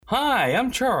Hi,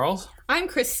 I'm Charles. I'm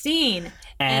Christine.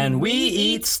 And we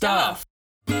eat stuff.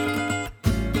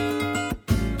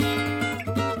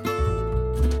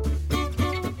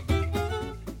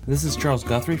 This is Charles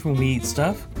Guthrie from We Eat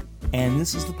Stuff, and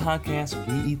this is the podcast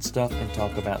We Eat Stuff and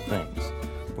Talk About Things,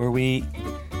 where we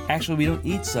don't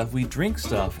eat stuff, we drink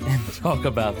stuff and talk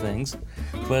about things.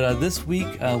 But this week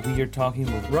we are talking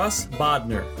with Russ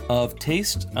Bodner of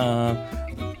Taste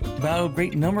about a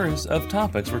great numbers of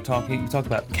topics. We talk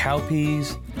about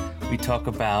cowpeas, we talk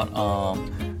about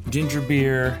ginger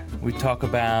beer, we talk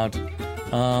about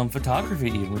photography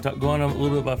even. We go on a little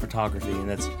bit about photography, and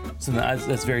that's something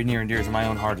that's very near and dear to my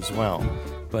own heart as well.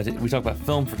 But we talk about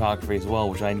film photography as well,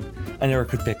 which I never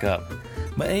could pick up.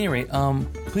 But at any rate,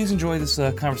 please enjoy this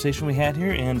conversation we had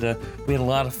here, and we had a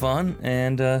lot of fun,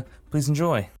 and please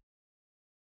enjoy.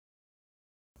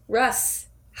 Russ,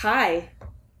 hi.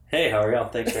 Hey, how are y'all?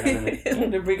 Thanks for having me.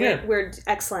 They're pretty good. We're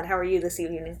excellent. How are you this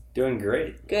evening? Doing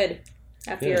great. Good.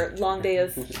 After your long day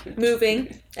of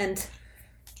moving and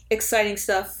exciting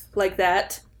stuff like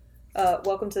that.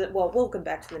 Welcome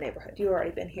back to the neighborhood. You've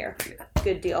already been here.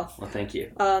 Good deal. Well, thank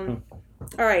you. All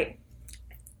right.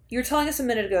 You were telling us a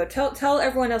minute ago. Tell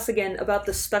everyone else again about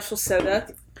the special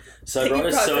soda. So I brought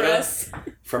a soda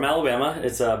from Alabama.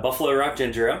 It's a Buffalo Rock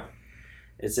Ginger Ale.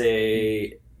 It's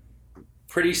a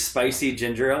pretty spicy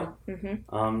ginger ale.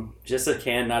 Mm-hmm. Just a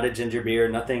can, not a ginger beer.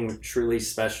 Nothing truly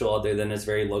special other than it's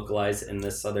very localized in the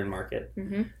southern market,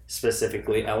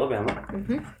 specifically Alabama.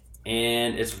 Mm-hmm.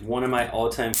 And it's one of my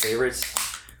all-time favorites.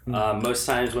 Most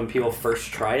times when people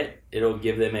first try it, it'll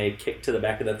give them a kick to the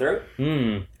back of the throat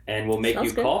and will make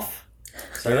you cough.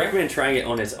 So I recommend trying it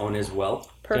on its own as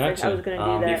well. Perfect. Gotcha. I was going to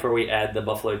do that. Before we add the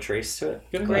Buffalo Trace to it.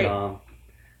 Good. Great.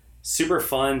 Super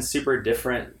fun, super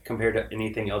different compared to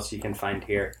anything else you can find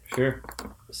here. Sure.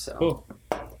 So. Cool.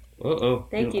 Uh-oh.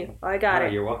 Thank you. I got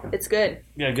it. You're welcome. It's good.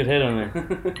 Yeah, good head on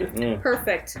there. Yeah.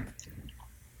 Perfect.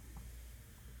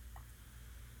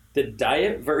 The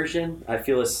diet version, I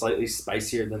feel, is slightly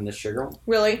spicier than the sugar one.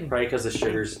 Really? Probably because the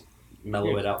sugars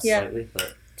mellow it out slightly.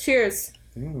 But Cheers.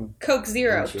 Coke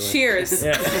Zero. Enjoy. Cheers.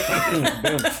 Yeah.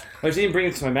 I was even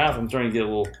bringing it to my mouth. I'm starting to get a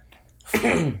little.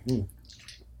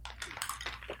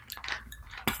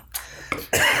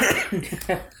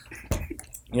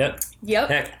 Yep.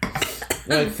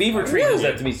 Heck. Fever Tree does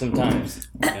that to me sometimes.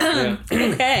 Yeah.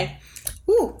 Okay.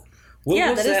 Ooh.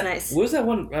 That is nice. What was that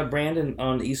one brand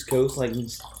on the East Coast, like in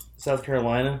South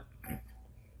Carolina?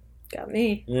 Got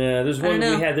me. Yeah, there's one we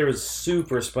had there was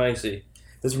super spicy.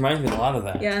 This reminds me a lot of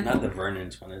that. Yeah. not the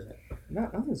Vernon's one, is it?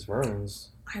 Not this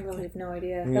Vernon's. I really have no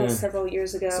idea. Yeah. That was several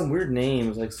years ago. Some weird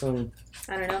names, like some.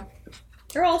 I don't know.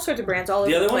 There are all sorts of brands all over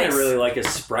the The other one I place. really like is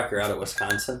Sprecher out of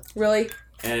Wisconsin. Really?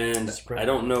 And I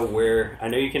don't know where. I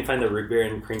know you can find the root beer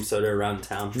and cream soda around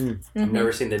town. I've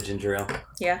never seen the ginger ale.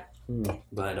 Yeah.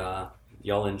 But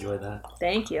y'all enjoy that.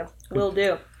 Thank you. Will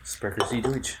do. Sprecher Sea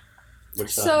Deutsch.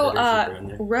 Which So, bitters are in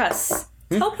there? Russ,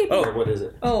 tell people. Or what is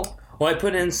it? Oh, Well, I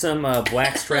put in some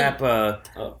Blackstrap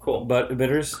Oh, cool.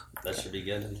 bitters. That should be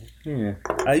good in there.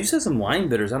 Yeah. I used to have some lime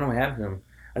bitters. I don't have them.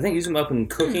 I think I use them up in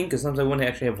cooking because sometimes I wouldn't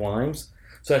actually have limes.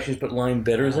 So I actually just put lime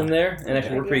bitters in there, and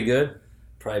actually work pretty good.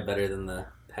 Probably better than the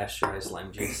pasteurized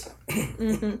lime juice.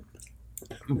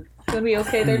 gonna be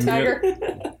okay there, Tiger.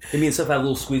 It means stuff had a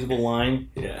little squeezable lime.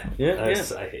 Yeah. Yeah.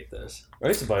 I hate those. I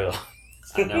used to buy those.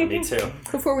 I know, me too.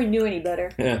 Before we knew any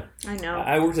better. Yeah. I know.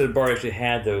 I worked at a bar that actually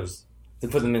had those. They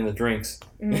put them in the drinks.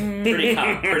 Pretty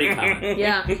common.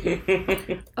 Yeah.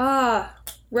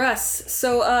 Russ.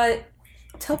 So,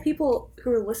 tell people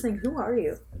who are listening, who are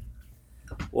you?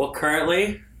 Well,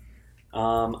 currently,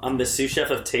 I'm the sous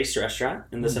chef of Taste Restaurant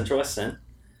in the Central West End.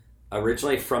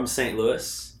 Originally from St.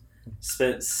 Louis.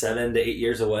 Spent 7 to 8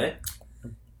 years away.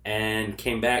 And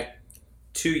came back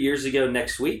 2 years ago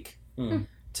next week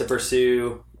to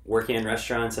pursue working in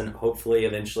restaurants and hopefully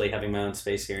eventually having my own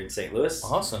space here in St. Louis.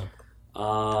 Awesome.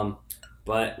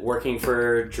 But working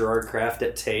for Gerard Craft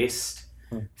at Taste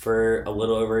for a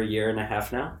little over a year and a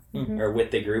half now, or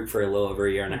with the group for a little over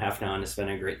a year and a half now, and it's been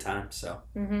a great time. So,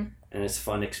 and it's a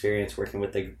fun experience working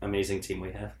with the amazing team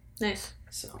we have. Nice.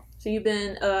 So you've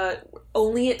been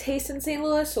only at Taste in St.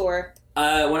 Louis, or?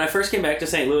 When I first came back to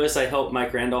St. Louis, I helped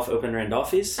Mike Randolph open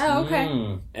Randolphi's. Oh,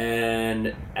 okay.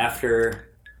 And after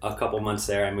a couple months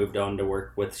there, I moved on to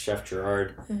work with Chef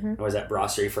Gerard. I was at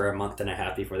Brasserie for a month and a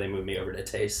half before they moved me over to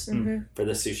Taste for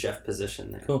the sous chef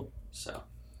position there. Cool. So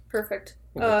perfect.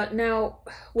 Now,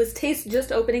 was Taste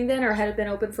just opening then, or had it been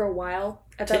open for a while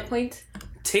at that point?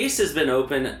 Taste has been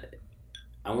open,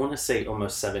 I want to say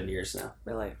almost 7 years now.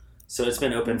 Really? So it's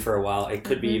been open for a while. It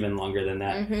could be even longer than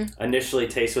that. Initially,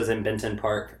 Taste was in Benton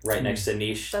Park, right next to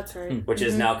Niche. That's right. Which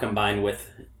is now combined with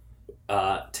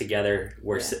together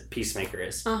where Peacemaker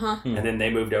is. Uh-huh. And then they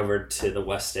moved over to the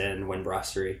West End when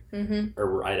Brasserie,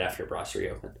 or right after Brasserie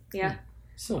opened. Yeah.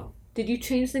 So, did you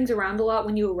change things around a lot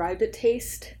when you arrived at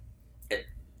Taste?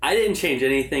 I didn't change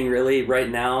anything really. Right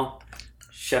now,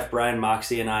 Chef Brian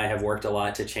Moxie and I have worked a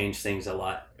lot to change things a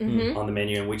lot on the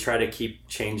menu, and we try to keep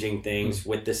changing things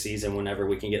with the season whenever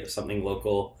we can get something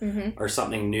local or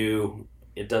something new.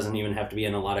 It doesn't even have to be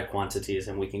in a lot of quantities,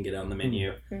 and we can get on the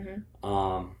menu.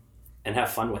 And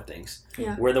have fun with things.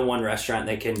 Yeah. We're the one restaurant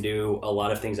that can do a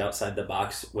lot of things outside the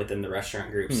box within the restaurant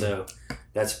group. So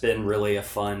that's been really a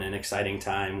fun and exciting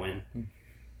time when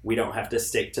we don't have to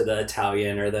stick to the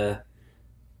Italian or the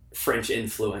French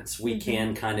influence. We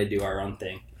can kind of do our own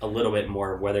thing a little bit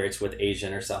more, whether it's with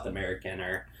Asian or South American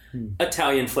or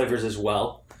Italian flavors as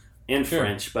well, and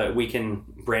French, but we can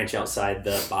branch outside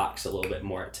the box a little bit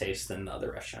more at Taste than the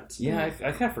other restaurants. Yeah, I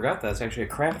kind of forgot that it's actually a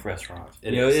craft restaurant.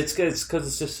 It is. is. It's because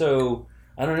it's just so,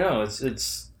 I don't know,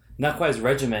 it's not quite as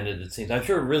regimented, it seems. I'm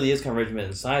sure it really is kind of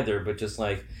regimented inside there, but just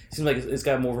like, it seems like it's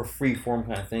got more of a free form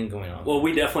kind of thing going on. Well,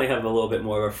 we definitely have a little bit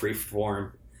more of a free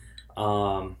form.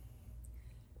 I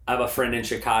have a friend in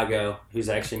Chicago who's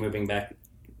actually moving back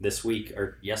this week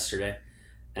or yesterday,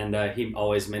 and he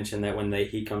always mentioned that when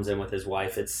he comes in with his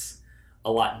wife, it's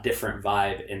a lot different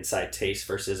vibe inside Taste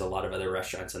versus a lot of other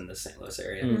restaurants in the St. Louis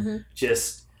area.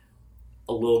 Just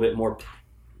a little bit more,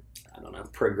 I don't know,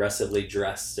 progressively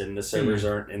dressed, and the servers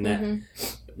aren't in that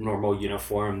normal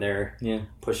uniform. They're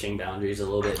pushing boundaries a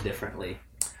little bit differently.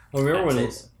 Well,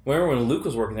 remember when Luke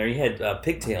was working there, he had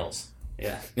pigtails.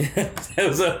 Yeah. We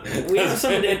have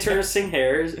some interesting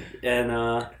hairs,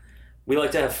 and we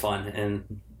like to have fun,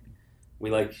 and we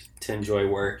like to enjoy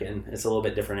work, and it's a little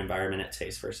bit different environment at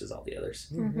Taste versus all the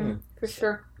others. For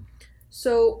sure.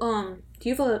 So, do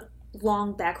you have a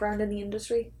long background in the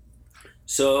industry?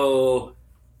 So,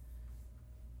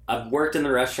 I've worked in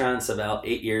the restaurants about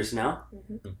 8 years now.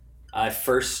 I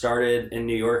first started in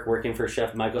New York working for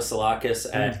Chef Michael Salakis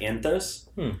at Anthos.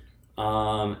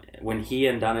 When he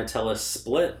and Donatella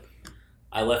split,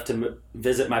 I left to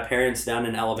visit my parents down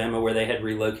in Alabama where they had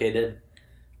relocated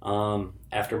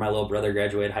after my little brother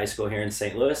graduated high school here in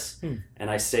St. Louis. And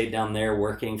I stayed down there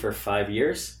working for 5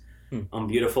 years on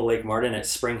beautiful Lake Martin at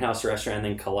Springhouse Restaurant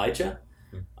and then Kalijah.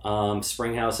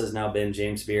 Springhouse has now been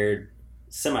James Beard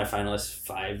semifinalist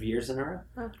 5 years in a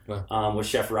row. With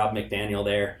Chef Rob McDaniel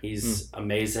there. He's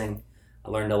amazing. I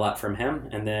learned a lot from him.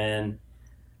 And then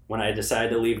when I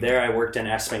decided to leave there, I worked in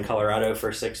Aspen, Colorado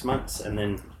for 6 months and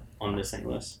then on to St.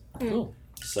 Louis. Cool.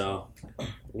 So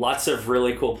lots of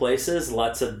really cool places,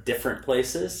 lots of different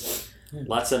places,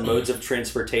 lots of modes of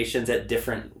transportations at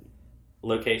different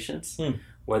locations.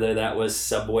 Whether that was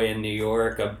subway in New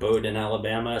York, a boat in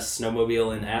Alabama, a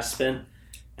snowmobile in Aspen,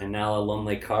 and now a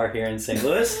lonely car here in St.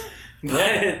 Louis.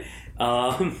 But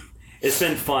it's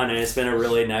been fun, and it's been a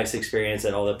really nice experience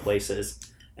at all the places.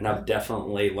 And I've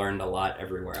definitely learned a lot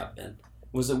everywhere I've been.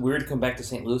 Was it weird to come back to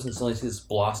St. Louis and suddenly see this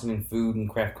blossoming food and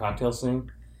craft cocktail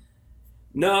scene?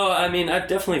 No, I mean, I've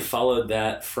definitely followed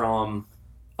that from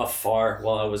afar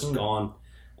while I was gone.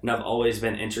 And I've always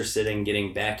been interested in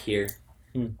getting back here.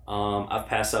 I've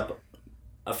passed up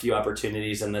a few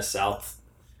opportunities in the South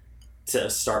to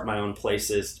start my own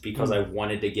places because I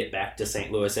wanted to get back to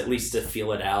St. Louis, at least to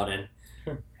feel it out and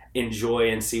enjoy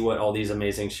and see what all these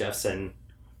amazing chefs and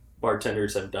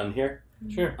bartenders have done here.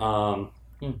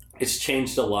 It's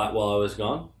changed a lot while I was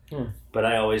gone, but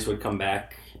I always would come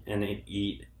back and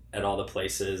eat at all the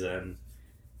places and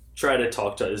try to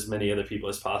talk to as many other people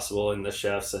as possible and the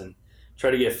chefs and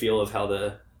try to get a feel of how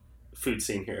the food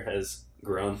scene here has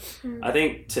grown. I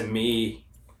think, to me,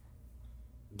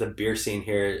 the beer scene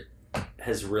here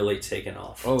has really taken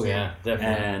off. Oh, yeah,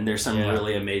 definitely. And there's some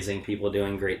really amazing people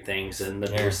doing great things in the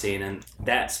beer scene, and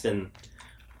that's been,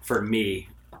 for me,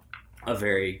 a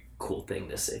very cool thing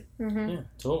to see. Yeah,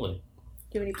 totally.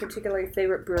 Do you have any particular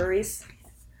favorite breweries?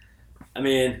 I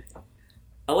mean,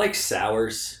 I like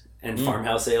sours and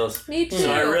farmhouse ales. Me too.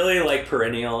 So I really like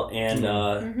Perennial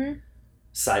and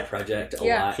Side Project a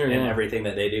lot and everything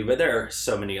that they do. But there are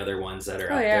so many other ones that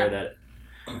are out there that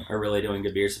are really doing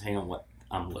good beers depending on what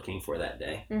I'm looking for that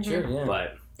day. Sure, yeah.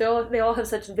 But they all have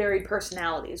such varied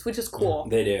personalities, which is cool.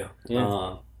 They do.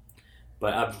 Yeah.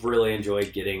 But I've really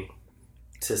enjoyed getting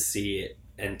to see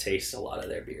and taste a lot of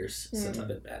their beers since I've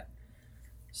been back.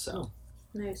 So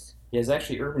nice. Yeah, it's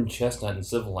actually Urban Chestnut and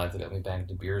Civil Life that got me back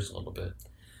into beers a little bit.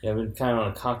 Yeah, I've been kind of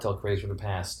on a cocktail craze for the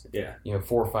past 4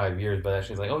 or 5 years, but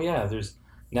actually it's like, oh yeah, there's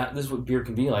now this is what beer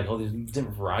can be like. All these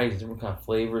different varieties, different kind of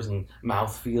flavors and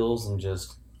mouthfeels and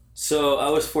just. So I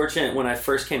was fortunate when I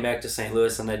first came back to St.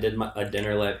 Louis and I did a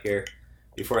dinner lab here.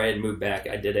 before I had moved back,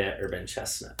 I did it at Urban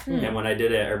Chestnut. And when I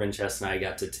did it at Urban Chestnut, I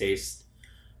got to taste,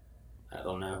 I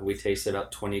don't know, we tasted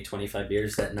about 20, 25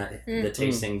 beers that night, the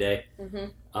tasting day.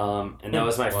 And that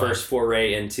was my first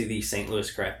foray into the St. Louis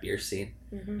craft beer scene.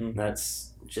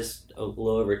 That's just a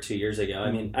little over 2 years ago.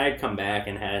 I mean, I had come back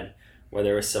and had,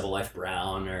 whether it was Civil Life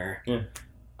Brown or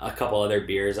a couple other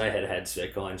beers. I had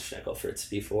Zwickel and Schneckelfritz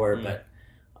before, but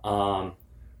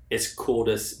it's cool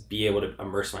to be able to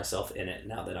immerse myself in it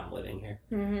now that I'm living here.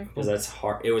 Because that's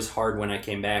hard. It was hard when I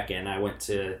came back and I went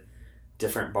to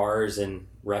different bars and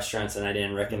restaurants and I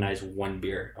didn't recognize one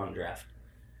beer on draft,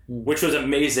 which was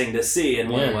amazing to see in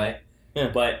one way.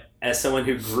 But as someone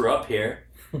who grew up here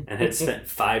and had spent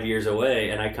 5 years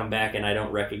away and I come back and I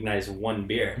don't recognize one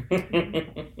beer,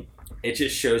 it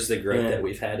just shows the growth that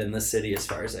we've had in the city as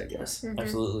far as that goes.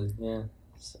 Absolutely,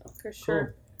 So. For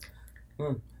sure.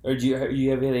 Cool. Or do you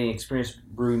have any experience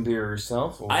brewing beer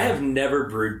yourself? Or? I have never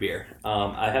brewed beer.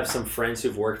 I have some friends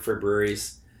who've worked for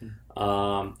breweries.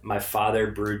 My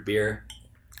father brewed beer.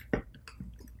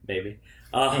 Maybe.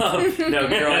 No,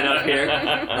 growing up here.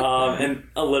 And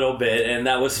a little bit. And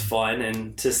that was fun.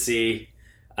 And to see,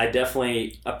 I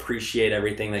definitely appreciate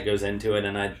everything that goes into it.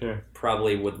 And I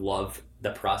probably would love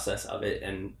the process of it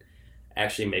and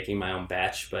actually making my own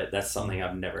batch. But that's something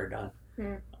I've never done.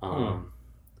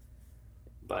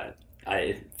 But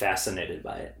I'm fascinated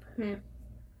by it.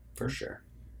 For sure.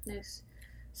 Nice.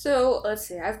 So, let's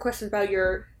see. I have questions about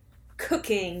your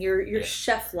cooking, your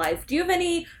chef life. Do you have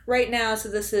any right now, so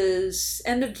this is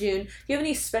end of June, do you have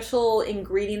any special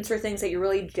ingredients or things that you're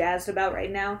really jazzed about right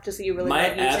now? Just that you really My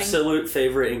love using? absolute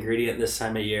favorite ingredient this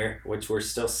time of year, which we're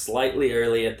still slightly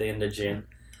early at the end of June,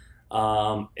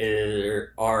 are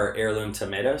heirloom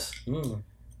tomatoes.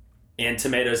 And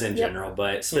tomatoes in general,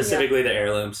 but specifically the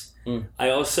heirlooms. I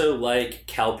also like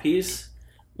cowpeas,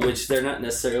 which they're not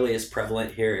necessarily as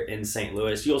prevalent here in St.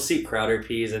 Louis. You'll see Crowder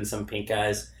peas and some pink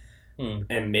eyes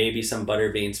and maybe some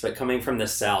butter beans, but coming from the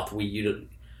South,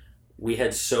 we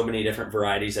had so many different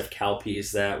varieties of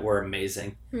cowpeas that were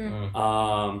amazing.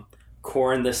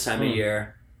 Corn this time of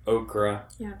year, okra,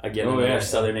 again, another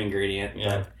southern ingredient.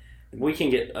 But we can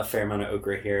get a fair amount of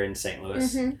okra here in St.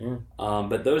 Louis.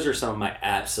 But those are some of my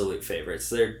absolute favorites.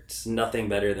 There's nothing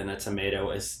better than a tomato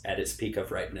at its peak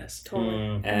of ripeness.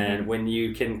 And when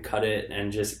you can cut it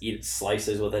and just eat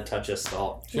slices with a touch of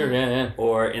salt.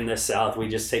 Or in the South, we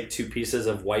just take 2 pieces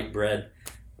of white bread,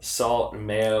 salt and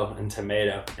mayo and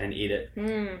tomato and eat it.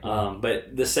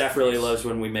 But the staff really loves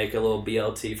when we make a little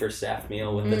BLT for staff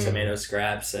meal with the tomato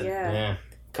scraps. And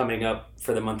coming up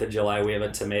for the month of July, we have a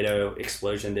tomato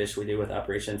explosion dish we do with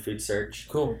Operation Food Search.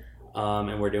 Cool.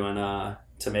 And we're doing a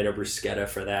tomato bruschetta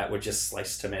for that with just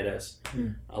sliced tomatoes,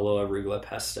 a little arugula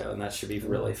pesto, and that should be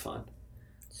really fun.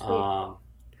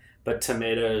 But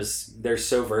tomatoes, they're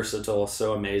so versatile,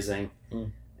 so amazing,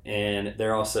 and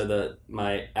they're also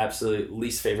my absolute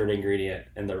least favorite ingredient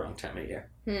in the wrong time of year.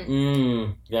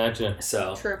 Gotcha.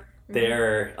 So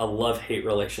they're a love-hate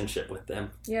relationship with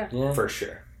them. For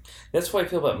sure. That's what I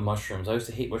feel about mushrooms. I used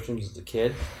to hate mushrooms as a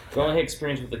kid. I only had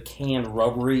experience with the canned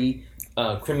rubbery,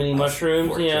 criminy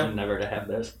mushrooms. Never to have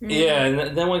those.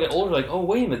 And then when I got older, like, oh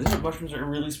wait a minute, these are what mushrooms are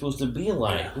really supposed to be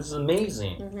like. This is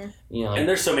amazing. And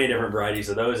there's so many different varieties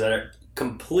of those that are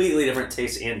completely different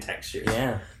tastes and textures.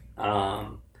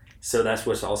 So that's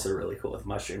what's also really cool with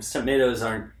mushrooms. Tomatoes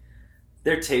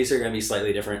their tastes are going to be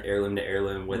slightly different heirloom to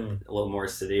heirloom with a little more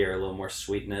acidity or a little more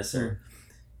sweetness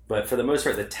but for the most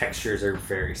part, the textures are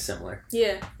very similar.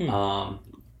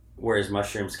 Whereas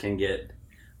mushrooms can get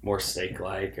more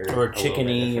steak-like or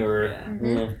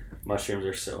chickeny mushrooms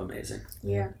are so amazing.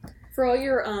 For all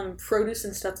your produce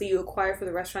and stuff that you acquire for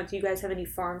the restaurant, do you guys have any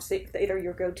farms that are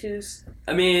your go-tos?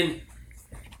 I mean,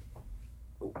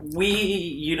 we'll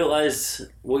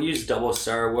use Double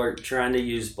Star. We're trying to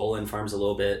use Bolin Farms a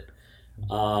little bit.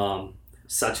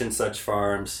 Such and Such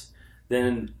Farms.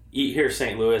 Then Eat Here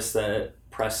St. Louis that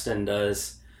Preston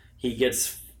does. He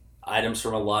gets items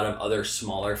from a lot of other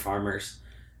smaller farmers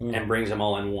and brings them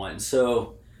all in one.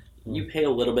 So you pay a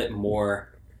little bit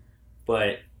more,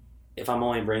 but if I'm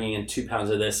only bringing in 2 pounds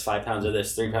of this, 5 pounds of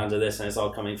this, 3 pounds of this, and it's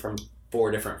all coming from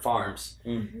 4 different farms,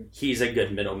 he's a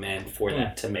good middleman for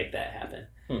that to make that happen.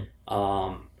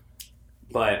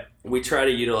 But we try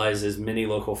to utilize as many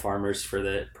local farmers for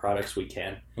the products we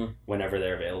can whenever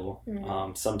they're available.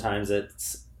 Sometimes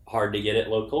it's hard to get it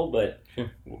local, but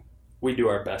we do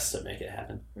our best to make it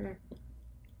happen.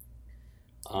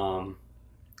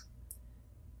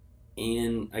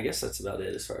 And I guess that's about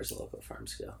it as far as the local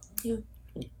farms go.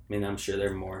 I mean, I'm sure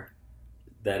there are more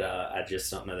that I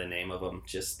just don't know the name of them,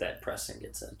 just that Preston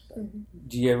gets in.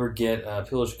 Do you ever get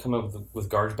people just come up with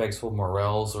garbage bags full of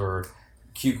morels or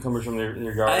cucumbers from their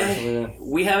yard or something like that?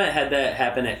 We haven't had that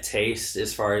happen at Taste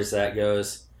as far as that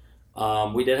goes.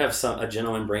 We did have a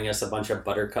gentleman bring us a bunch of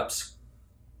buttercups.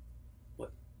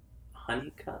 What?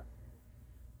 Honey cup?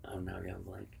 Oh, now I got a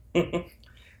blank.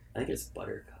 I think it's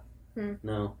buttercup.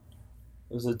 No.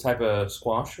 It was a type of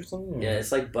squash or something? Or? Yeah,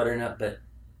 it's like butternut, but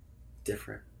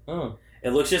different. Oh.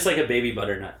 It looks just like a baby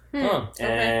butternut.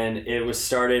 And it was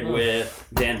started with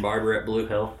Dan Barber at Blue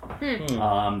Hill.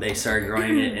 They started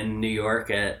growing it in New York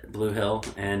at Blue Hill,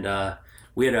 and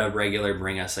we had a regular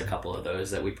bring us a couple of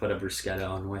those that we put a bruschetta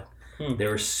on with. They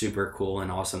were super cool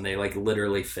and awesome. They like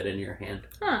literally fit in your hand.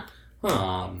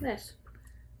 Nice.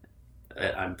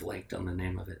 I'm blanked on the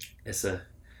name of it. It's a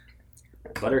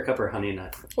buttercup or honey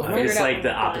nut. It's like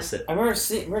the opposite. I remember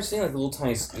seeing like the little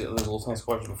tiny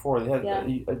squash before. They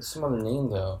had some other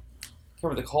name though. I can't remember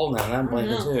what they're called now. And I'm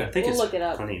blanking too. I think we'll it's look it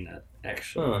up. honey nut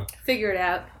actually. Figure it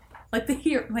out. Like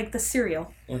the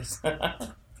cereal.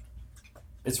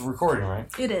 It's recording, right?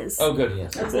 It is. Oh, good.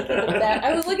 Yes.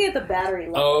 I was looking at the battery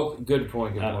level. Oh, good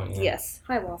point. Good point. Yeah. Yes.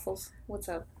 Hi, Waffles. What's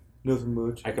up? Nothing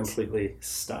much. I completely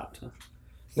stopped.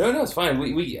 No, it's fine.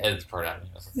 We edit this part out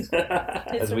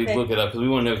as we look it up because we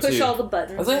want to know too. Push all the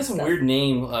buttons. I think that's some weird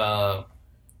name. Not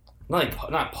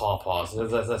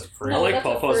pawpaws. That's fruit. I like that's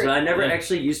pawpaws, but I never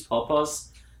actually used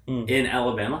pawpaws in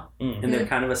Alabama, and they're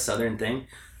kind of a southern thing.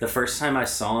 The first time I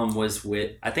saw them was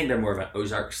I think they're more of an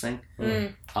Ozarks thing.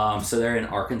 So they're in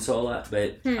Arkansas a lot,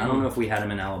 but I don't know if we had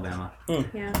them in Alabama.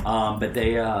 Yeah. But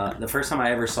they, the first time I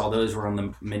ever saw those were on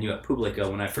the menu at Publico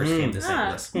when I first came to St.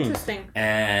 Louis. Interesting.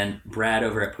 And Brad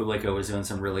over at Publico was doing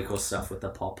some really cool stuff with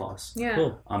the pawpaws. Yeah.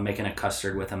 Cool. Making a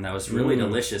custard with them that was really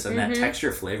delicious, and that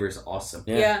texture flavor is awesome.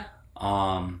 Yeah.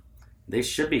 They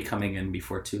should be coming in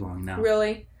before too long now.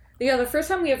 Really? Yeah, the first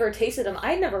time we ever tasted them,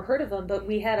 I'd never heard of them, but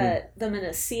we had them in a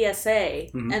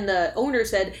CSA, and the owner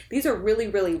said, these are really,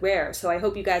 really rare, so I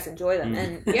hope you guys enjoy them.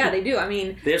 And yeah, they do. I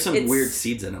mean... They have some weird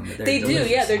seeds in them. But they delicious.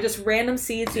 do, yeah. They're just random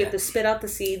seeds. You have to spit out the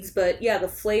seeds, but yeah, the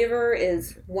flavor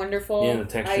is wonderful. Yeah, the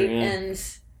texture, And,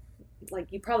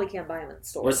 like, you probably can't buy them in the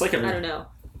stores. Well, it's like I don't know.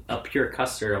 A pure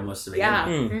custard almost to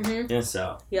begin with. Yeah.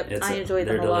 So, yep, I enjoyed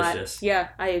them a lot. Delicious. Yeah,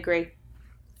 I agree.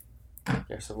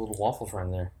 There's a little waffle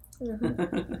friend there.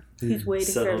 He's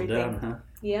waiting for everything. Down, huh?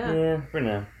 Yeah. Yeah, for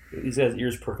now. He's got his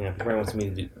ears perking up. He probably wants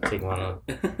me to take him on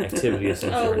an activity or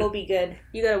something. Oh, we'll be good.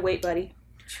 You gotta wait, buddy.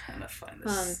 I'm trying to find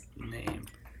this name.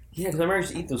 Yeah, because I remember I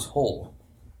used to eat those whole.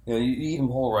 You know, you eat them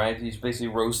whole, right? You just basically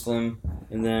roast them,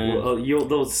 and then... Well,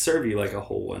 they'll serve you like a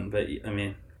whole one, but, I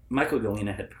mean, Michael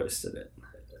Galena had posted it.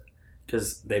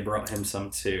 Because they brought him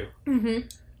some, too.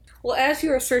 Well, as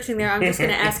you are searching there, I'm just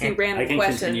going to ask you random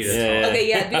questions. Continue to talk. Okay,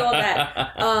 yeah, do all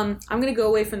that. I'm going to go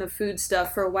away from the food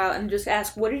stuff for a while and just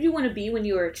ask, what did you want to be when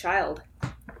you were a child?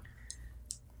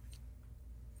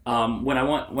 When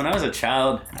I was a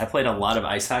child, I played a lot of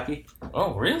ice hockey.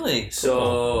 Oh, really?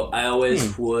 So I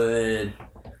always would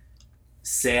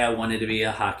say I wanted to be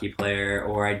a hockey player,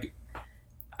 or I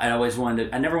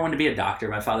never wanted to be a doctor.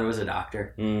 My father was a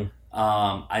doctor.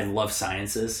 I love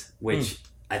sciences, which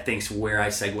I think is where I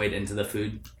segued into the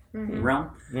food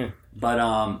realm. But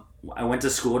I went to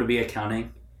school to be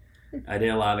accounting. I did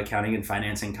a lot of accounting and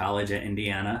finance in college at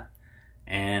Indiana,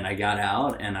 and I got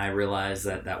out and I realized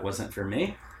that wasn't for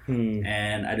me.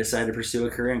 And I decided to pursue a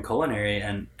career in culinary,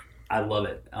 and I love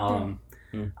it.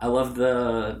 I love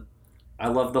the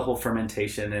whole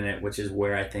fermentation in it, which is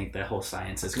where I think the whole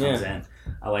sciences comes in.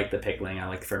 I like the pickling. I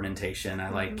like fermentation. I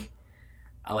like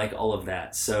all of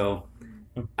that. So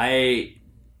I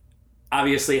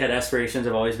obviously had aspirations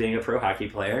of always being a pro hockey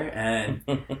player, and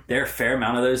there are a fair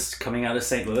amount of those coming out of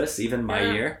St. Louis, even my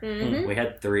year. We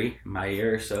had 3 my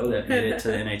year or so that made it to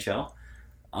the NHL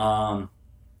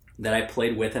that I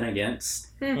played with and against.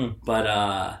 But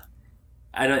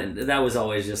that was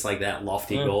always just like that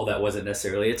lofty goal that wasn't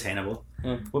necessarily attainable.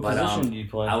 What position did you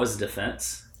play? I was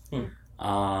defense.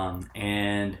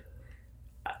 And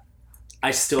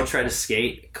I still try to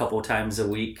skate a couple times a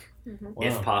week.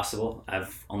 If possible.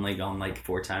 I've only gone like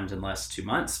 4 times in the last 2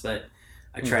 months, but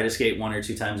I try to skate 1 or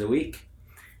 2 times a week,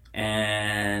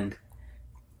 and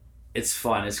it's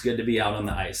fun. It's good to be out on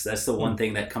the ice. That's the one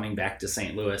thing that coming back to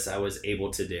St. Louis I was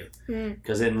able to do,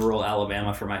 because in rural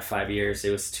Alabama for my 5 years it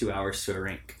was 2 hours to a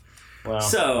rink. Wow.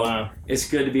 So it's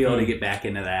good to be able to get back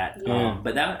into that.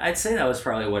 But I'd say that was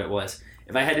probably what it was.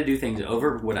 If I had to do things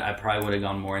over, I probably would have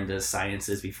gone more into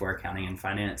sciences before accounting and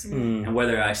finance, and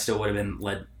whether I still would have been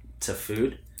led to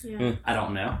food, I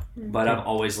don't know, but I've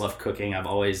always loved cooking. I've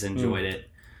always enjoyed it.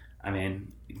 I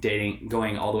mean,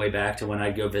 going all the way back to when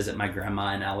I'd go visit my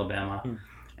grandma in Alabama,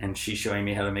 and she showing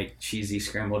me how to make cheesy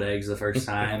scrambled eggs the first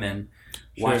time, and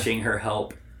watching her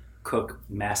help cook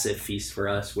massive feasts for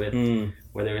us with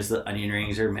whether it was the onion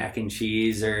rings or mac and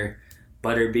cheese or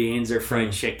butter beans or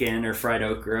fried chicken or fried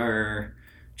okra or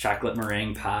chocolate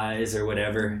meringue pies or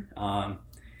whatever.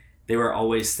 They were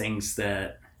always things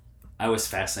that I was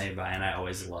fascinated by and I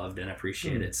always loved and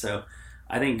appreciated. So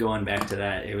I think going back to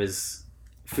that,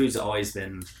 food's always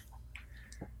been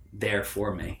there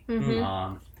for me.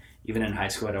 Even in high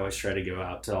school, I'd always try to go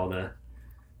out to all the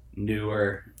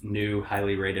new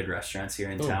highly rated restaurants here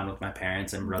in town with my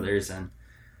parents and brothers, and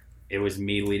it was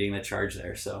me leading the charge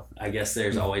there. So I guess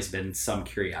there's always been some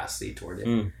curiosity toward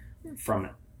it from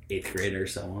 8th grade or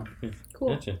so on.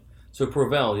 Cool. Gotcha. So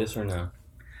Provel, yes or no?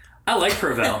 I like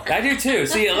Provel. I do too.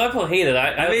 See, a lot of people hate it.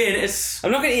 I mean, it's.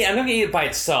 I'm not gonna eat it by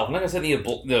itself. I'm not gonna sit and eat I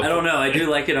don't know. I do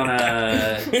like it on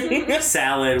a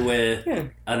salad with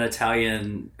an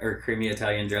Italian or creamy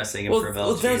Italian dressing and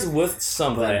Provel cheese. There's with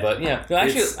something, but yeah. No,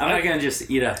 actually, I'm not gonna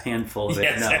just eat a handful of it.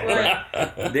 Yes. No,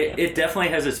 it definitely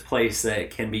has its place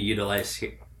that can be utilized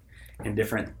in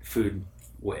different food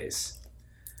ways.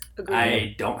 Agreed.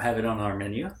 I don't have it on our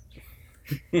menu.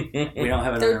 We don't have it on our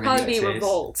menu. There'd probably be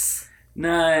revolts. No,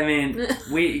 I mean,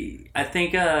 I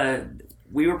think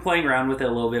we were playing around with it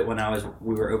a little bit when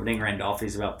we were opening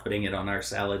Randolphi's about putting it on our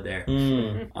salad there,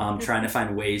 trying to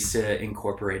find ways to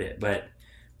incorporate it, but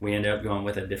we ended up going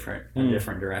with a different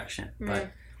direction.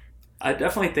 But I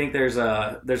definitely think there's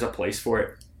a place for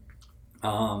it.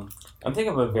 I'm thinking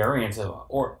of a variant of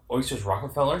oysters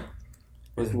Rockefeller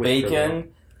with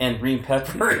bacon and green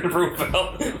pepper and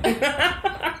Provel.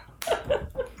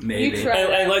 Maybe.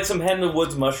 I like some head in the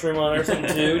woods mushroom on it or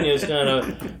something too. And it's kind of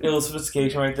a little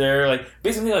sophistication right there, like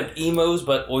basically like emos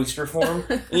but oyster form.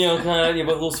 Kind of with a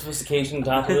little sophistication on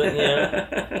top of it.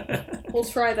 Yeah. We'll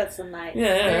try that some night.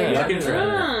 Yeah. I can try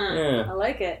that. Yeah. I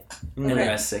like it.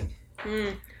 Interesting. All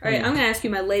right, I'm gonna ask you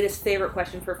my latest favorite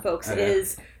question for folks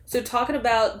is so talking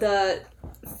about the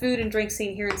food and drink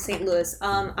scene here in St. Louis.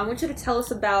 I want you to tell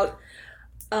us about.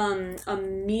 A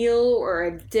meal or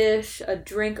a dish, a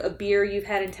drink, a beer you've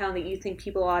had in town that you think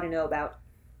people ought to know about.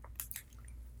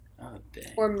 Oh,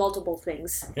 dang. Or multiple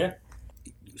things. Yeah.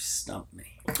 You stumped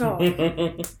me. Oh.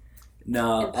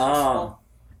 No. I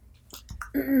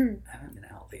haven't been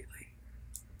out lately.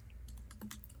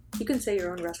 You can say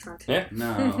your own restaurant too. Yeah.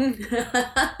 No.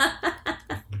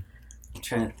 I'm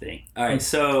trying to think. All right,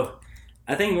 so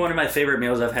I think one of my favorite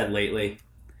meals I've had lately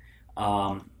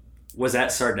was at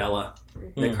Sardella.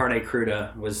 The carne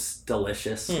cruda was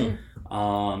delicious.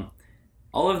 All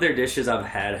of their dishes I've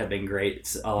had have been great.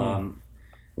 The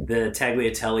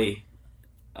tagliatelle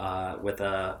with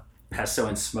pesto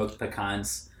and smoked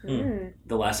pecans.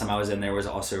 The last time I was in there was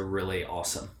also really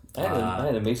awesome. I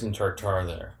had a mason tartare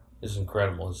there. It's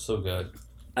incredible. It's so good.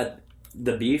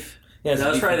 The beef? Yeah,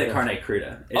 that was probably the carne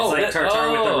cruda. It's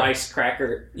tartare with the rice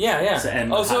cracker. Yeah.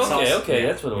 And okay. sauce.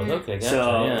 That's what it was. Okay, gotcha.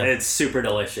 So it's super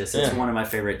delicious. It's one of my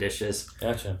favorite dishes.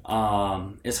 Gotcha.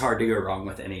 It's hard to go wrong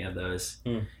with any of those.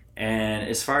 And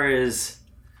as far as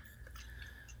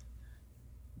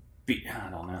I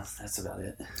don't know. That's about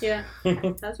it. Yeah,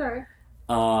 that's all right.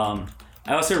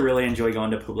 I also really enjoy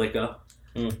going to Publico.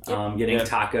 Getting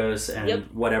tacos and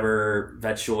whatever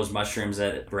vegetables, mushrooms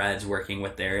that Brad's working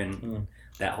with there, and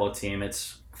that whole team.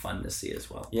 It's fun to see as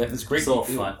well. Yeah, it's great. It's a little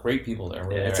fun. Great people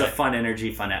there. It's a fun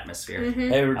energy, fun atmosphere. Have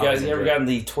you ever gotten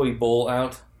the toy bowl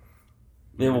out?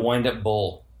 They have a wind-up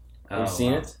bowl. Have you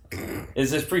seen it?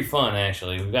 It's pretty fun,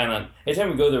 actually. We've gotten every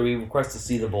time we go there, we request to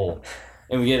see the bowl.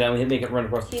 And we make it run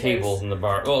across the tables in the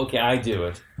bar. Oh, okay, I do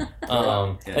it.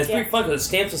 It's pretty fun because it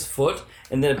stamps his foot,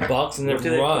 and then it bucks, and then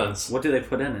it runs. What do they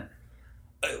put in it?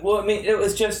 Well, I mean,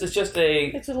 it's just a...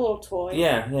 It's a little toy.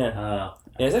 Yeah. Yeah,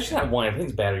 it's actually not wine. I think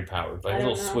it's battery powered, but it's a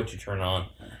little switch you turn on.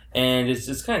 And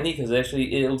it's kind of neat because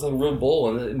actually it looks like a real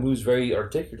bowl, and it moves very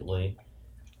articulately.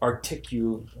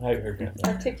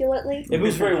 Articulately? It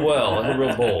moves very well, like a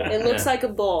real bowl. It looks like a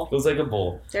bowl. It looks like a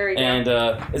bowl. There you go. And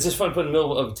it's just fun putting in the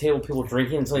middle of a table, people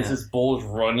drinking, and suddenly this bowl is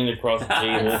running across the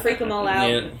table. And freak them all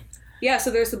out. Yeah,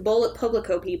 so there's a bowl at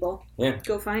Publico, people. Yeah.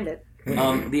 Go find it.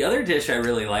 The other dish I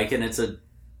really like, and it's a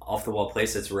off-the-wall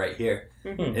place that's right here,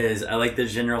 is I like the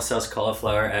General Tso's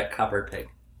cauliflower at Copper Pig.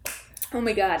 Oh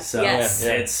my god, so, yes.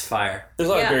 It's fire. There's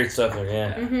a lot of great stuff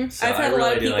there, So I've had a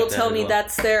lot of people tell me well.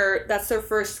 that's their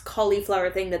first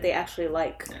cauliflower thing that they actually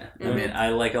like. Yeah. I mean, I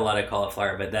like a lot of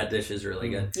cauliflower, but that dish is really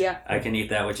good. Yeah. I can eat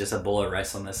that with just a bowl of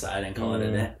rice on the side and call it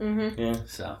a day. Yeah.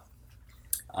 So.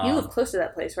 You live close to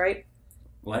that place, right?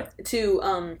 What? To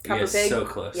Copper Pig? So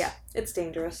close. Yeah, it's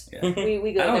dangerous. Yeah.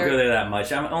 We go there. I don't go there that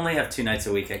much. I only have 2 nights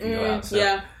a week I can go out.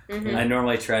 So I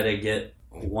normally try to get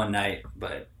one night,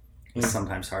 but it's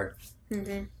sometimes hard.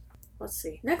 Let's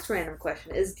see. Next random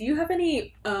question is: do you have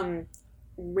any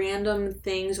random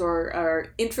things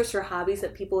or interests or hobbies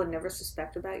that people would never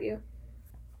suspect about you?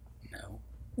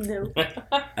 No.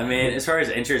 I mean, as far as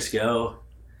interests go,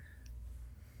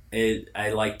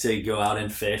 I like to go out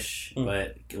and fish,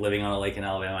 but living on a lake in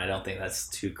Alabama, I don't think that's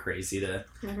too crazy to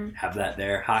have that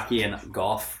there. Hockey and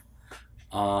golf.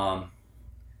 I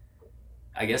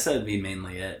guess that would be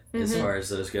mainly it as far as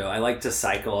those go. I like to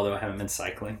cycle, although I haven't been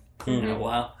cycling in a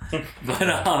while.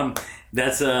 But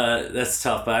that's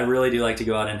tough. But I really do like to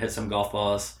go out and hit some golf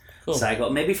balls, cycle,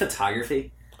 maybe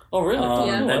photography. Oh, really?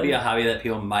 That'd be a hobby that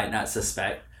people might not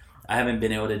suspect. I haven't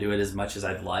been able to do it as much as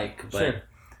I'd like, but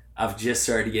I've just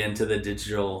started to get into the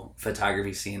digital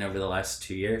photography scene over the last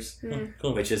 2 years,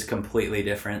 which is completely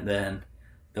different than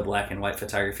the black and white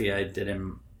photography I did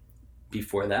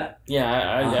before that.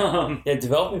 Yeah,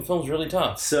 developing film's really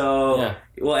tough. So,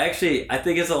 well, actually, I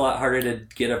think it's a lot harder to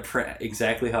get a print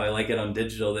exactly how I like it on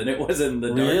digital than it was in the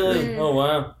dark. Really? Oh,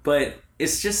 wow. But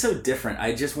it's just so different.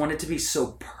 I just want it to be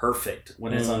so perfect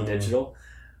when it's on digital,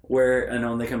 and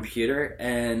on the computer.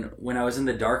 And when I was in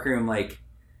the darkroom, like,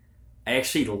 I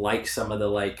actually like some of the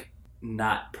like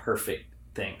not perfect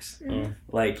things.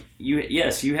 Like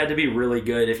you had to be really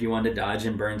good if you wanted to dodge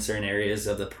and burn certain areas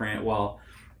of the print while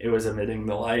it was emitting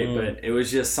the light, but it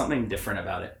was just something different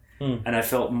about it. And I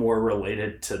felt more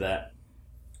related to that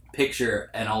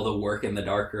picture and all the work in the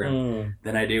darkroom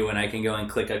than I do when I can go and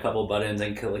click a couple buttons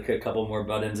and click a couple more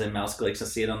buttons and mouse clicks and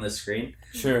see it on the screen.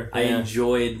 Sure. I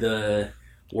enjoyed the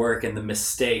work and the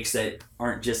mistakes that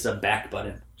aren't just a back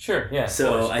button. Sure, yeah.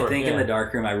 So I think in the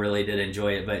darkroom I really did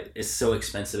enjoy it, but it's so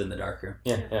expensive in the darkroom.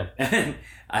 Yeah. And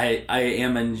I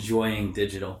am enjoying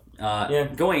digital.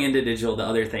 Going into digital, the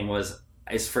other thing was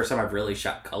it's the first time I've really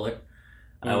shot color.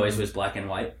 I always was black and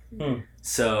white.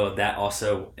 So that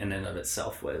also in and of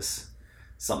itself was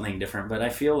something different. But I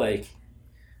feel like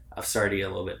I've started to get a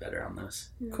little bit better on those.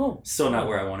 Cool. Still not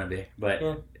where I want to be,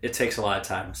 but it takes a lot of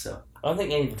time. So I don't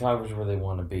think any photographers are where they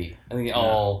want to be. I think they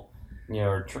all...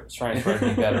 are trying to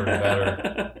be better and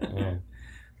better. Yeah.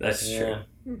 That's true.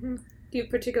 Do you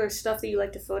have particular stuff that you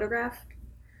like to photograph?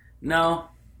 No.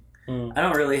 I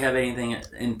don't really have anything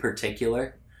in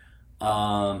particular.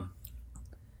 I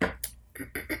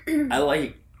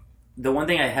like... The one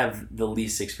thing I have the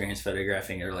least experience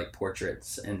photographing are like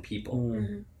portraits and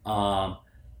people.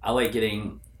 I like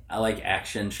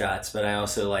action shots, but I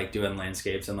also like doing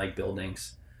landscapes and like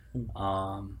buildings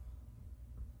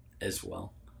as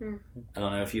well. I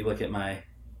don't know if you look at my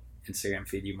Instagram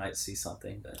feed, you might see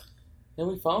something, but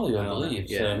we follow you, I believe.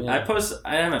 Yeah. So,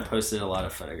 I haven't posted a lot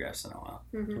of photographs in a while,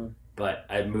 but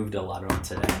I moved a lot of them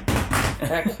today.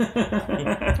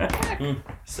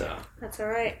 So that's all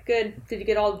right. Good. Did you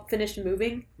get all finished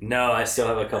moving? No, I still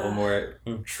have a couple more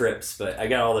trips, but I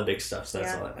got all the big stuff, so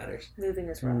that's all that matters. Moving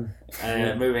is rough.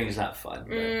 Moving is not fun,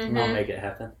 but I'll make it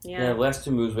happen. Yeah, the last 2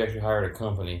 moves we actually hired a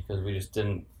company because we just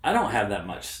didn't. I don't have that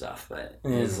much stuff, but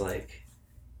it's like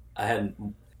I had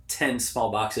 10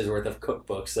 small boxes worth of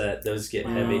cookbooks that those get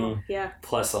heavy. Yeah.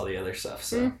 Plus all the other stuff,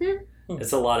 so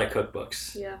it's a lot of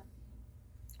cookbooks. Yeah.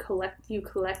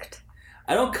 Collect.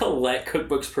 I don't collect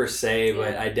cookbooks per se,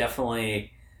 but I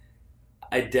definitely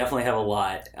have a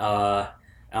lot. I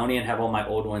don't even have all my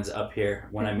old ones up here.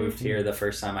 When I moved here the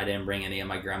first time, I didn't bring any of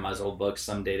my grandma's old books,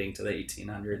 some dating to the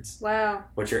 1800s. Wow.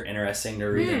 Which are interesting to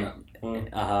read.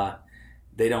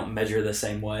 They don't measure the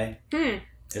same way.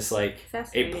 It's like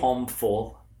a palm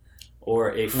full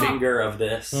or a finger of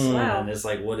this. And it's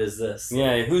like, what is this?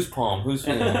 Yeah, whose palm? Whose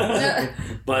finger?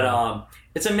 But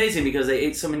it's amazing because they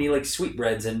ate so many like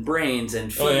sweetbreads and brains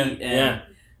and feet and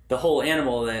the whole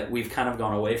animal that we've kind of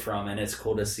gone away from, and it's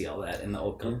cool to see all that in the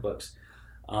old cookbooks.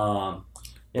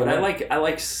 But I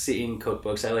like seeing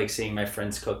cookbooks. I like seeing my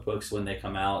friends' cookbooks when they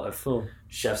come out of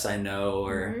chefs I know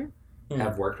or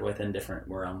have worked with in different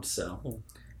realms. So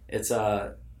it's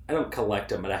I don't collect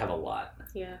them, but I have a lot.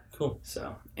 Yeah. Cool.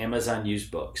 So Amazon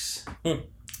used books. Yep.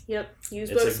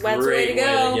 Used books. That's the way to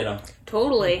go. Way to get them.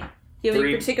 Totally. Do you have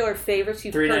any particular favorites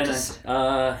you've purchased?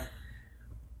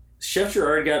 Chef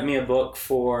Gerard got me a book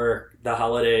for the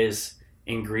holidays,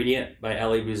 Ingredient by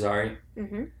Ali Bouzari.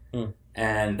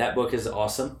 And that book is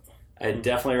awesome. I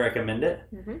definitely recommend it.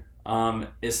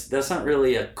 That's not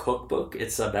really a cookbook.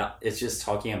 It's just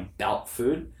talking about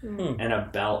food and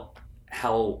about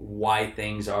why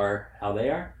things are how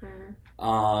they are.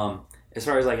 As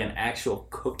far as like an actual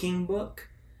cooking book,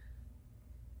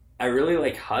 I really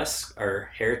like Husk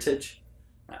or Heritage.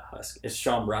 Not Husk. It's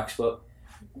Sean Brock's book.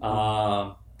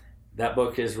 That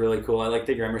book is really cool. I like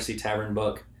the Gramercy Tavern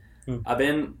book.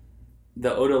 The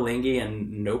Ottolenghi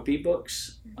and Nopi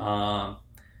books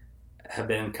have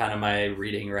been kind of my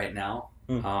reading right now.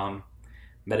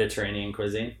 Mediterranean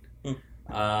cuisine.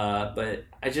 But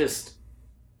I just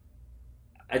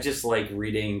like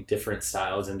reading different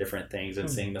styles and different things and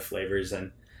seeing the flavors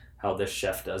and how this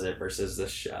chef does it versus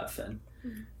this chef. And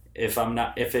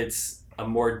if it's a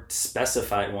more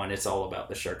specified one, it's all about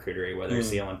the charcuterie, whether it's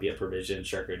the Olympia Provision,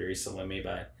 Charcuterie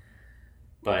Salumi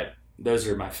but those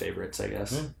are my favorites, I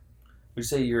guess. Would you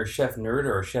say you're a chef nerd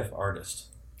or a chef artist?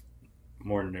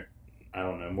 More nerd,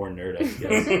 I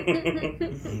guess.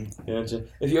 Gotcha.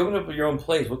 If you open up your own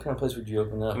place, what kind of place would you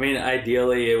open up? I mean,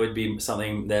 ideally, it would be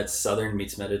something that's Southern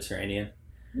meets Mediterranean.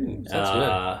 Sounds good.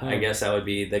 I guess that would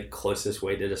be the closest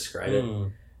way to describe it.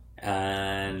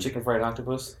 And chicken fried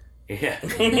octopus? Yeah,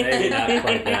 maybe not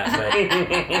quite that, but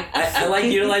I like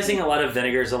utilizing a lot of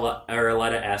vinegars, a lot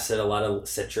of acid, a lot of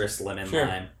citrus, lemon,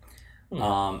 lime.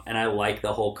 And I like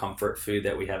the whole comfort food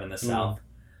that we have in the South.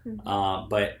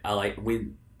 But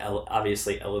we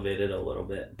obviously elevated a little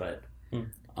bit, but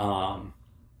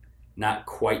not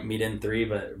quite meat in 3,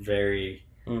 but very,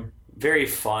 very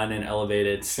fun and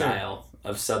elevated style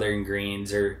of Southern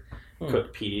greens or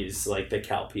cooked peas, like the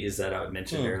cow peas that I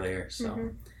mentioned earlier. So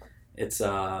it's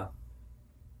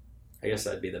I guess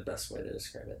that'd be the best way to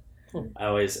describe it.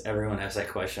 Everyone asks that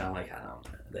question, I'm like, I don't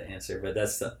know the answer, but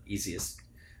that's the easiest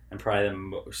and probably the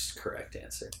most correct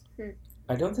answer.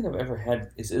 I don't think I've ever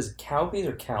had, is cow peas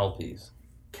or cow peas?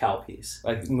 Cow peas.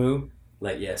 Like moo?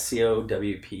 Like, yeah,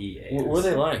 COWPEAS. What are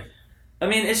they like? I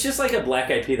mean, it's just like a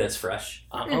black-eyed pea that's fresh.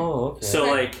 Oh, okay. So,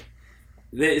 like,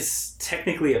 it's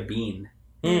technically a bean.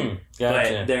 Gotcha.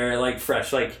 But they're, like,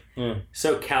 fresh. Like,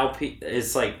 so cow pea,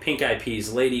 it's like pink-eyed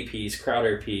peas, lady peas,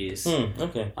 Crowder peas.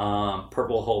 Okay.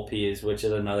 Purple whole peas, which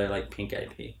is another, like,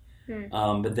 pink-eyed pea.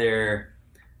 But they're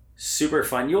super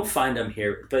fun. You'll find them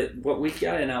here. But what we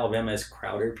got in Alabama is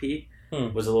Crowder pea.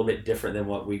 Was a little bit different than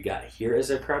what we got here as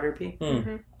a Crowder pea.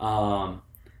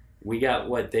 We got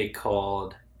what they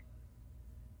called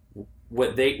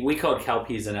we called cow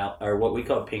peas or what we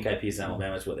called pink-eyed peas in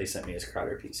Alabama is what they sent me as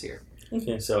Crowder peas here.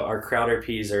 Okay. So our Crowder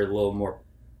peas are a little more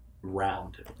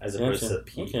round as opposed to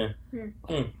pea.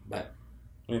 Okay. But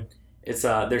it's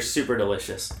they're super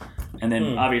delicious. And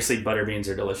then obviously butter beans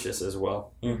are delicious as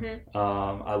well.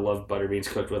 I love butter beans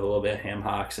cooked with a little bit of ham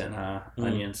hocks and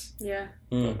onions. Yeah.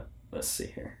 Let's see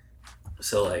here.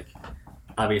 So, like,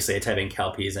 obviously I type in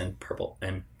cow peas and purple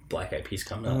and black-eyed peas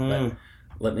coming up,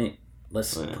 but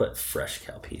let's put fresh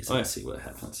cow peas and see what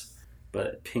happens.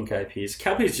 But pink-eyed peas.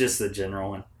 Cow peas is just the general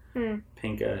one.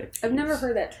 Pink-eyed peas. I've never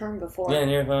heard that term before. Yeah,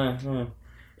 you're fine.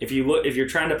 If you're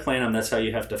trying to plant them, that's how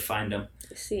you have to find them.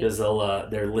 Because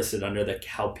they're listed under the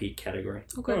cow pea category.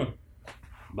 Okay.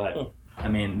 But, I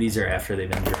mean, these are after they've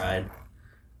been dried.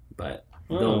 But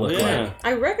they'll look like...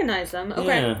 I recognize them.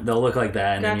 Okay. Yeah. They'll look like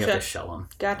that, and then you have to shell them.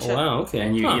 Gotcha. Oh, wow, okay.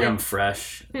 And you eat them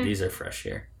fresh. These are fresh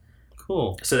here.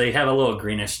 Cool. So they have a little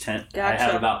greenish tint. Gotcha. I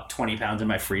have about 20 pounds in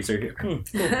my freezer here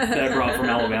that I brought from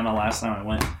Alabama last time I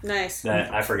went. Nice.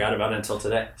 That I forgot about until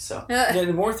today. So yeah,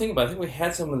 the more I think about it, I think we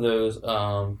had some of those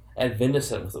at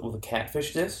Vindaset with a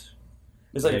catfish dish.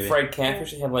 It's like fried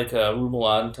catfish. They had like a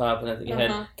remoulade on top, and I think it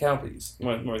had cow peas.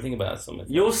 The more I think about it, some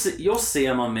you'll see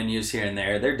them on menus here and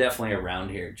there. They're definitely around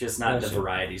here, just not the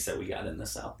varieties that we got in the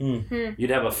South.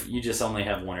 You just only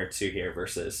have 1 or 2 here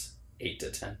versus 8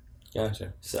 to 10.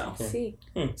 Gotcha. So see.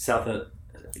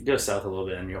 go south a little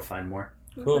bit, and you'll find more.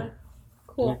 Cool.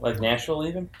 Like Nashville,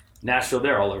 even. Nashville,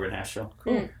 they're all over Nashville.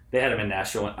 Cool. They had them in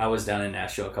Nashville. I was down in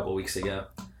Nashville a couple weeks ago,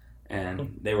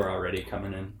 and they were already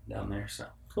coming in down there. So.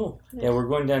 Cool. Yeah, we're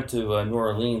going down to New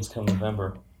Orleans come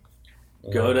November.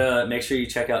 Make sure you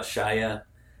check out Shaya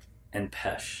and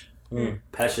Pesh.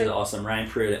 Pesh is awesome. Ryan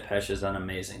Pruitt at Pesh has done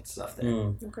amazing stuff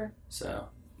there. Okay. So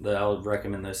I would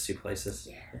recommend those 2 places.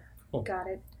 Yeah. Cool. Got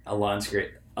it. Alon's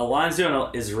great. Alon's doing an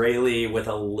Israeli with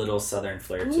a little southern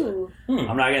flair to it.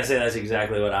 I'm not gonna say that's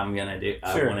exactly what I'm gonna do.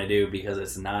 I want to do because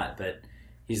it's not, but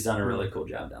he's done a really cool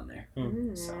job down there.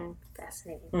 So.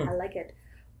 Fascinating. I like it.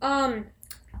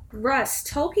 Russ,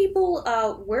 tell people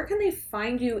where can they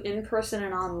find you in person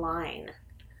and online?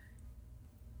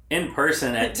 In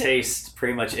person at Taste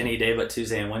pretty much any day but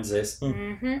Tuesday and Wednesdays.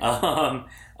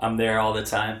 I'm there all the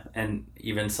time, and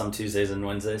even some Tuesdays and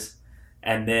Wednesdays.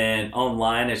 And then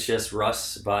online it's just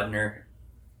Russ Bodner.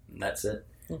 That's it.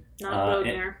 Not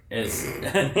Bodner. It's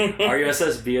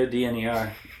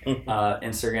RUSSBODNER.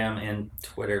 Instagram and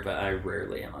Twitter, but I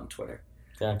rarely am on Twitter.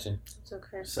 Gotcha. It's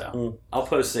okay. So I'll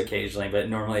post occasionally, but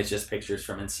normally it's just pictures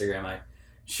from Instagram. I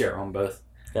share on both.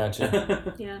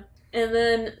 Gotcha. Yeah. And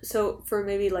then, so for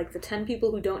maybe like the 10 people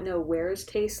who don't know, where is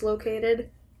Taste located?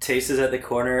 Taste is at the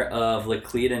corner of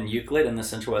Laclede and Euclid in the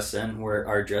Central West End, where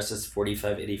our address is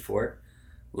 4584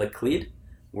 Laclede.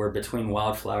 We're between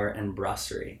Wildflower and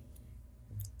Brasserie.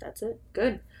 That's it.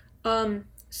 Good.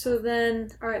 So then,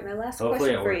 all right, my last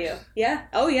Hopefully question for you. Yeah?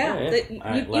 Oh, yeah.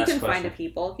 Yeah. You can find it,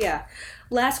 people. Yeah.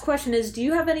 Last question is, do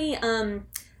you have any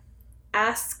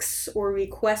asks or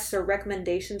requests or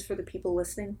recommendations for the people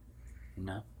listening?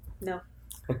 No. No.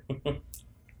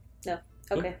 No.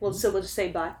 Okay. Well, so we'll just say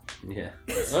bye. Yeah.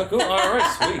 Oh, cool. All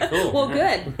right. Sweet. Cool. Well,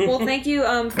 good. Well, thank you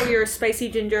for your spicy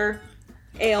ginger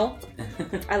ale.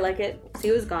 I like it. See,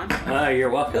 it was gone. You're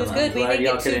welcome. It was good. We didn't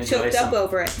get too choked up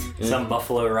over it. Some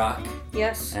Buffalo Rock.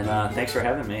 Yes. And thanks for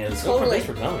having me. It was Totally. Thanks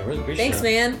for coming. I really appreciate Thanks, it.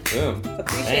 man.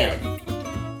 Appreciate it.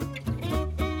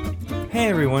 Hey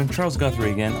everyone, Charles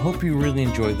Guthrie again. Hope you really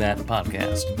enjoyed that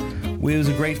podcast. It was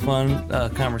a great fun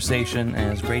conversation,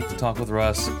 and it's great to talk with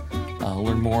Russ,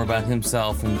 learn more about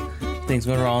himself and things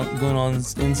going on in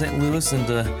St. Louis. And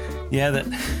that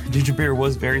ginger beer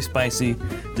was very spicy,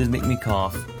 did make me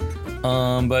cough.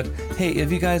 But hey,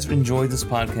 if you guys enjoyed this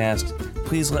podcast,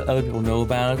 please let other people know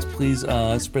about it. Please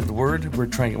spread the word. We're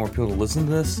trying to get more people to listen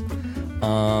to this.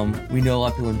 We know a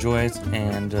lot of people enjoy it,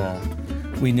 and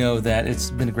we know that it's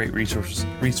been a great resource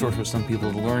for some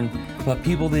people to learn about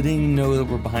people they didn't even know that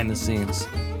were behind the scenes.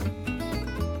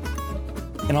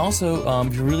 And also,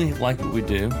 if you really like what we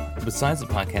do, besides the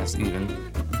podcast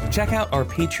even, check out our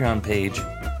Patreon page,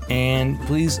 and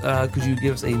please could you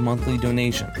give us a monthly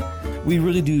donation. We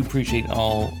really do appreciate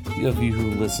all of you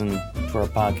who listen to our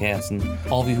podcast and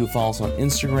all of you who follow us on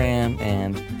Instagram,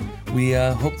 and we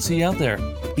hope to see you out there.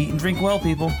 Eat and drink well,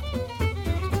 people.